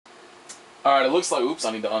Alright, it looks like... Oops,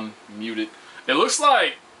 I need to unmute it. It looks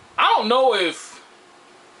like... I don't know if...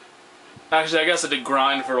 Actually, I guess I did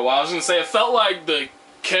grind for a while. I was going to say, it felt like the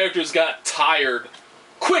characters got tired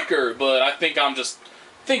quicker, but I think I'm just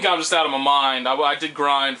out of my mind. I did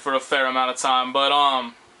grind for a fair amount of time, but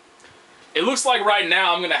it looks like right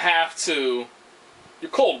now I'm going to have to... Your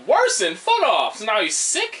cold worsened? Fuck off! So now he's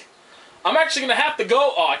sick? I'm actually going to have to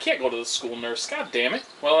go... Oh, I can't go to the school nurse. God damn it.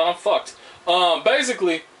 Well, I'm fucked.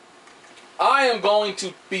 Basically... I am going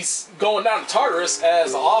to be going down to Tartarus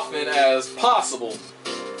as often as possible.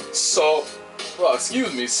 So, well,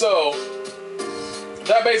 excuse me. So,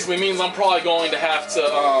 that basically means I'm probably going to have to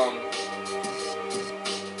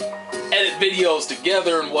edit videos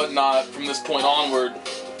together and whatnot from this point onward,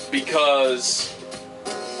 because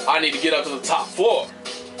I need to get up to the top floor.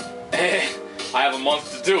 And I have a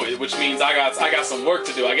month to do it, which means I got some work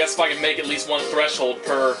to do. I guess if I can make at least one threshold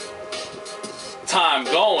per time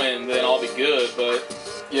going, then I'll be good.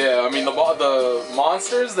 But yeah, I mean, the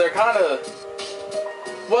monsters, they're kind of...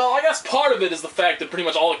 Well, I guess part of it is the fact that pretty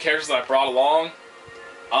much all the characters that I brought along,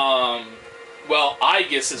 well,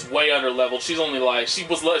 Aegis is way under leveled. She's only like, she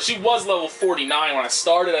was level 49 when I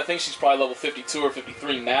started. I think she's probably level 52 or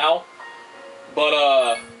 53 now.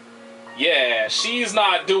 But yeah, she's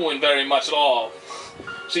not doing very much at all.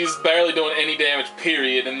 She's barely doing any damage,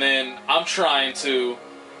 period. And then I'm trying to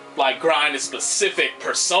like grind a specific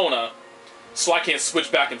persona, so I can't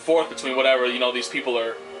switch back and forth between whatever, you know, these people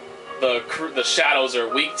are, the shadows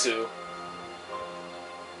are weak to.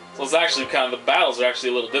 So it's actually kind of, the battles are actually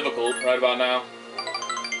a little difficult right about now.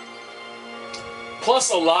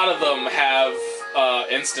 Plus a lot of them have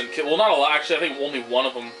instant kill. Well, not a lot, actually. I think only one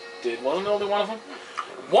of them did. Wasn't it only one of them?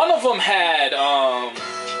 One of them had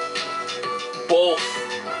both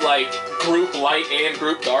like group light and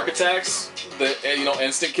group dark attacks. The, you know,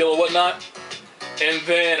 instant kill or whatnot. And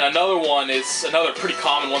then another one is, another pretty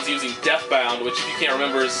common one's using Deathbound, which if you can't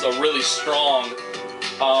remember is a really strong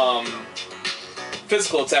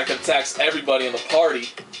physical attack that attacks everybody in the party.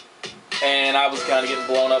 And I was kind of getting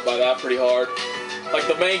blown up by that pretty hard. Like,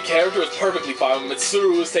 the main character was perfectly fine.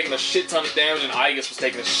 Mitsuru was taking a shit ton of damage, and Aegis was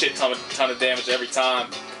taking a shit ton of damage every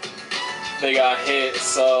time they got hit,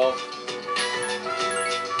 so...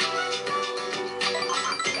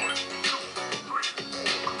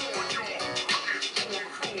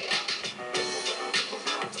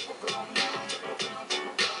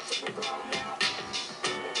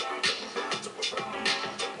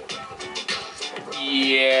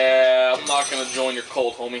 Yeah, I'm not gonna join your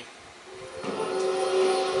cult, homie.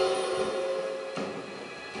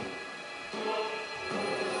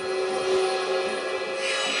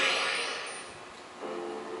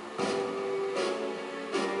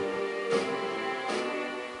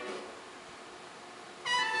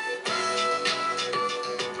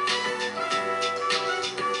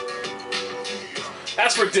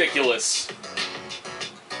 That's ridiculous.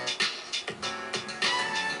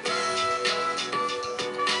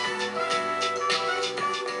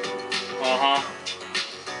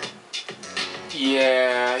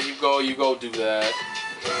 Yeah, you go do that.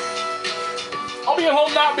 I'll be at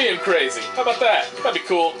home not being crazy. How about that? That'd be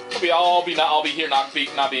cool. I'll be here not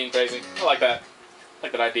being crazy. I like that. I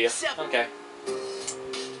like that idea. Okay.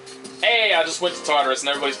 Hey, I just went to Tartarus and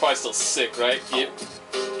everybody's probably still sick, right? Yep.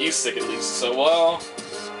 He's sick at least. So, well,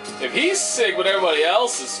 if he's sick but everybody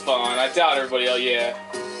else is fine, I doubt everybody else, yeah.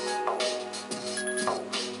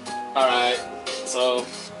 Alright, so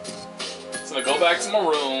I'm gonna go back to my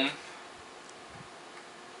room.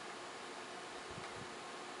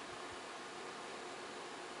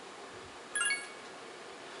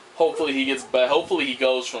 Hopefully he gets better. Hopefully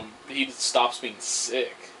he stops being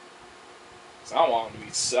sick. So I want him to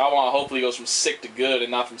be sick. Hopefully he goes from sick to good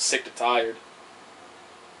and not from sick to tired.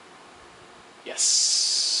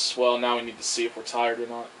 Yes. Well, now we need to see if we're tired or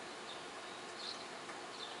not.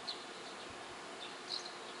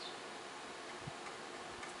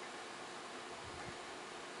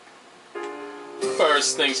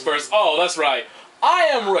 First things first. Oh, that's right. I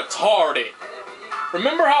am retarded.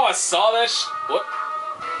 Remember how I saw that what?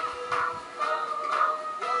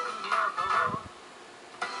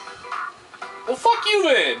 Well, fuck you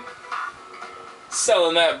then.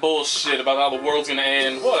 Selling that bullshit about how the world's gonna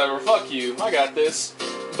end. Whatever, fuck you. I got this.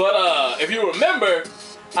 But, if you remember,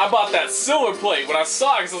 I bought that silver plate when I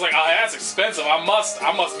saw it because I was like, oh, that's expensive. I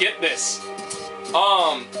must get this.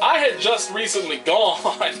 I had just recently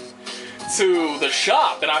gone to the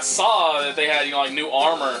shop and I saw that they had, you know, like new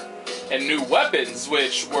armor and new weapons,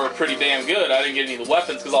 which were pretty damn good. I didn't get any of the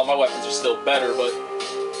weapons because all my weapons are still better, but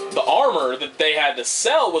the armor that they had to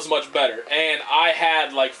sell was much better. And I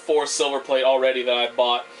had like 4 silver plate already that I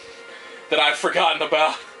bought. that I'd forgotten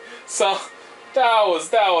about. So that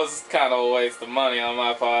was kind of a waste of money on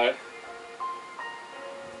my part.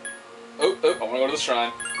 Oh, I want to go to the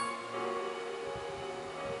shrine.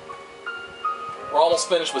 We're almost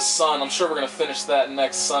finished with Sun. I'm sure we're going to finish that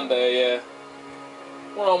next Sunday, yeah.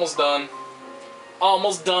 We're almost done.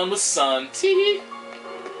 Almost done with Sun. Tee-hee.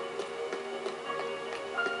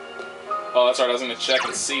 Oh, that's right. I was going to check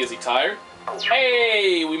and see. Is he tired?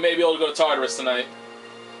 Hey! We may be able to go to Tartarus tonight.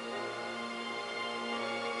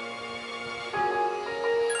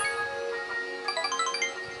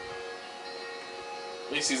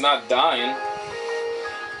 At least he's not dying.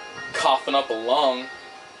 Coughing up a lung.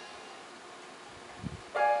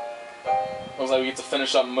 Looks like we get to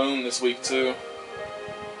finish up Moon this week, too.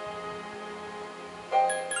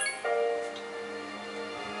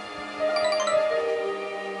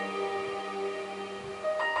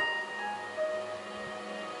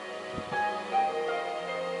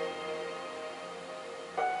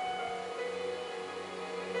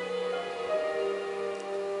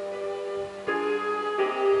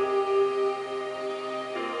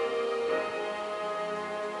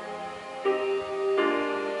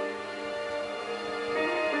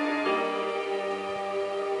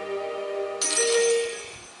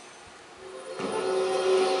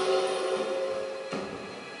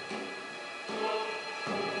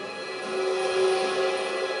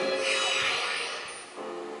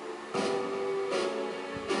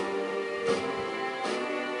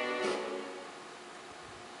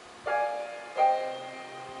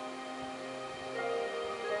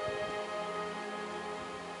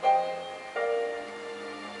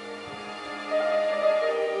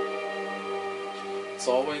 It's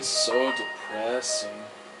always so depressing.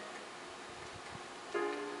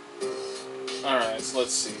 Alright, so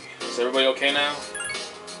let's see. Is everybody okay now?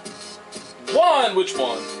 One! Which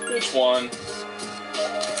one? Which one?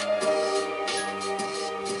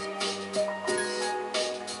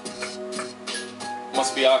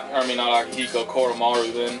 Must be, I mean not Akihiko,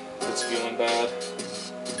 Koromaru then. It's feeling bad.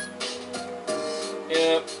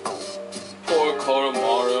 Yep. Poor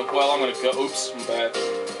Koromaru. Well, I'm gonna go. Oops, I'm bad.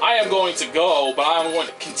 I am going to go, but I'm going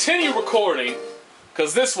to continue recording,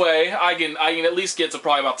 because this way I can at least get to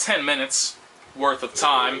probably about 10 minutes worth of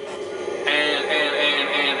time, and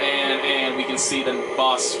we can see the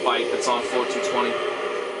boss fight that's on 4220.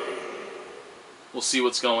 We'll see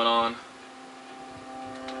what's going on.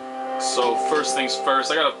 So first things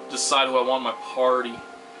first, I gotta decide who I want in my party.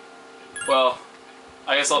 Well,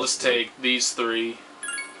 I guess I'll just take these three.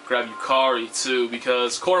 Grab Yukari too,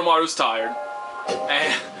 because Koromaru's tired.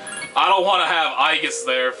 And I don't want to have Aigis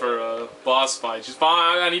there for a boss fight. She's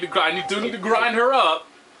fine. I do need to grind her up,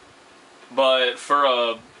 but for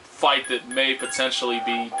a fight that may potentially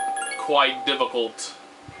be quite difficult,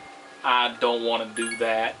 I don't want to do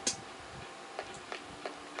that.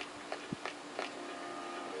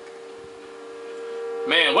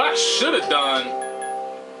 Man, what I should have done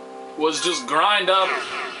was just grind up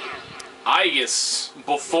Aigis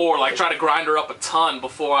before, like try to grind her up a ton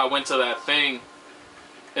before I went to that thing.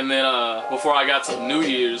 And then, before I got to New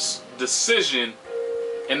Year's decision,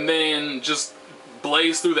 and then just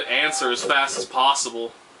blaze through the answer as fast as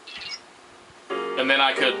possible. And then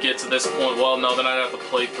I could get to this point. Well, no, then I'd have to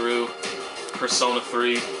play through Persona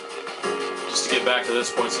 3 just to get back to this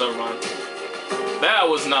point, so never mind. That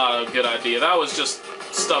was not a good idea. That was just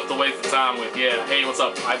stuff to waste the time with. Yeah, hey, what's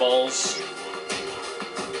up, eyeballs?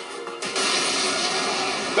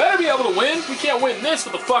 Better be able to win. We can't win this.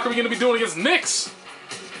 What the fuck are we going to be doing against Nyx?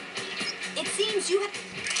 It seems you have...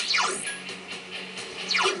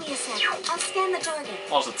 Give me a sec. I'll scan the target.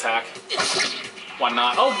 I'll just attack. Why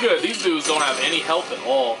not? Oh, good. These dudes don't have any health at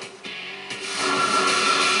all.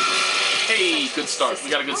 Hey, good start. We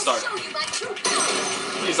got a good start.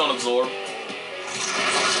 Please don't absorb.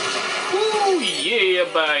 Ooh, yeah,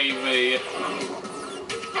 baby.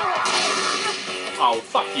 Oh,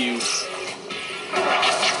 fuck you.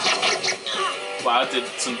 Wow, that did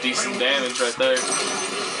some decent damage right there.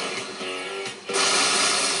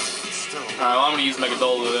 Alright, well, I'm gonna use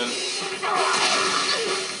Megadola then.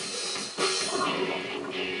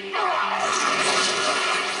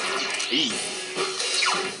 Eee.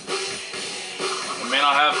 They may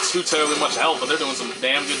not have too terribly much health, but they're doing some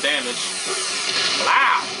damn good damage.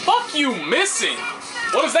 Wow! Fuck you, missing!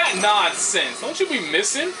 What is that nonsense? Don't you be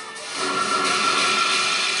missing?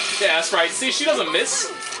 Yeah, that's right. See, she doesn't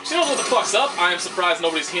miss. She knows what the fuck's up. I am surprised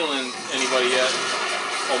nobody's healing anybody yet.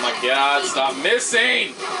 Oh my god, stop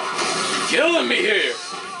missing! You're killing me here!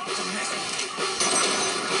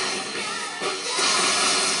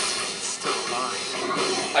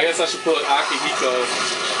 I guess I should put Akihiko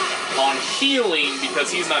on healing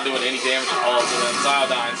because he's not doing any damage at all to them.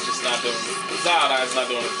 Ziodine's not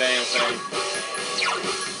doing a damn thing.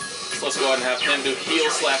 So let's go ahead and have him do heal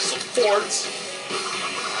 / support.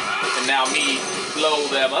 And now me blow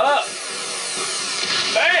them up.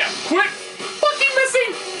 Bam! Quit fucking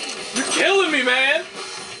missing! You're killing me, man!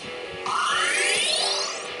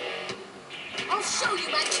 I'll show you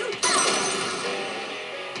my true power.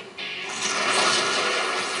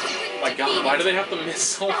 Oh my god, why do they have to miss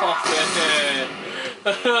so often?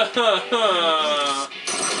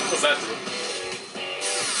 What's that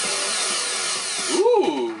do?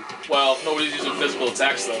 Ooh! Well, nobody's using physical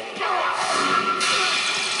attacks though.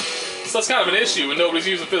 So that's kind of an issue when nobody's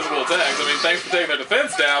using physical attacks. I mean, thanks for taking their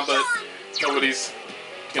defense down, but nobody's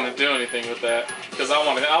gonna do anything with that. Because I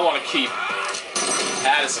want to keep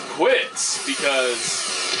Addis quits because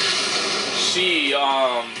she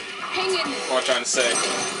what am I trying to say?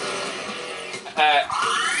 At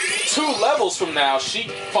 2 levels from now, she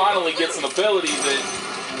finally gets an ability that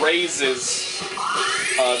raises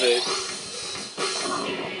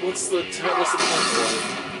what's the term for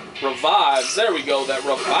it? Revives. There we go. That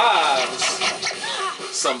revives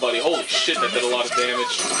somebody. Holy shit, that did a lot of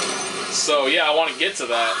damage. So yeah, I want to get to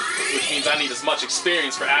that, which means I need as much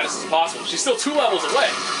experience for Addis as possible. She's still 2 levels away.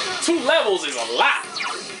 2 levels is a lot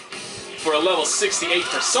for a level 68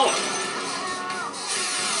 persona.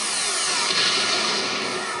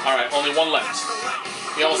 Alright, only 1 left.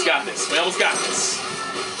 We almost got this. We almost got this.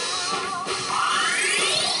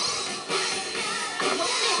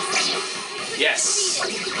 Yes.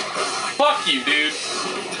 Fuck you, dude.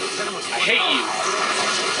 I hate you.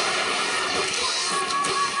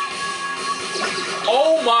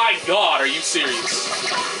 Oh my god, are you serious?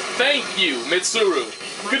 Thank you, Mitsuru.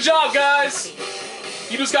 Good job, guys.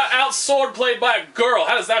 You just got out-sword played by a girl.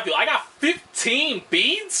 How does that feel? I got 15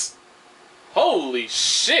 beads? Holy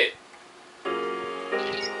shit.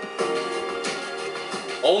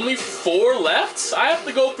 Only 4 left? I have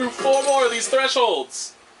to go through 4 more of these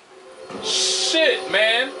thresholds. Shit,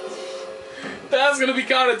 man. That's gonna be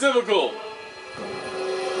kind of difficult.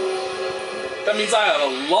 That means I have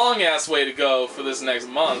a long-ass way to go for this next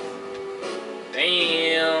month.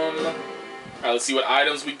 Damn. Alright, let's see what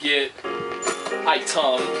items we get.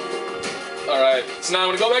 Item. Alright, so now I'm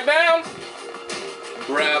gonna go back down.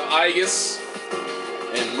 Grab Aegis.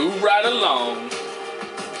 And move right along.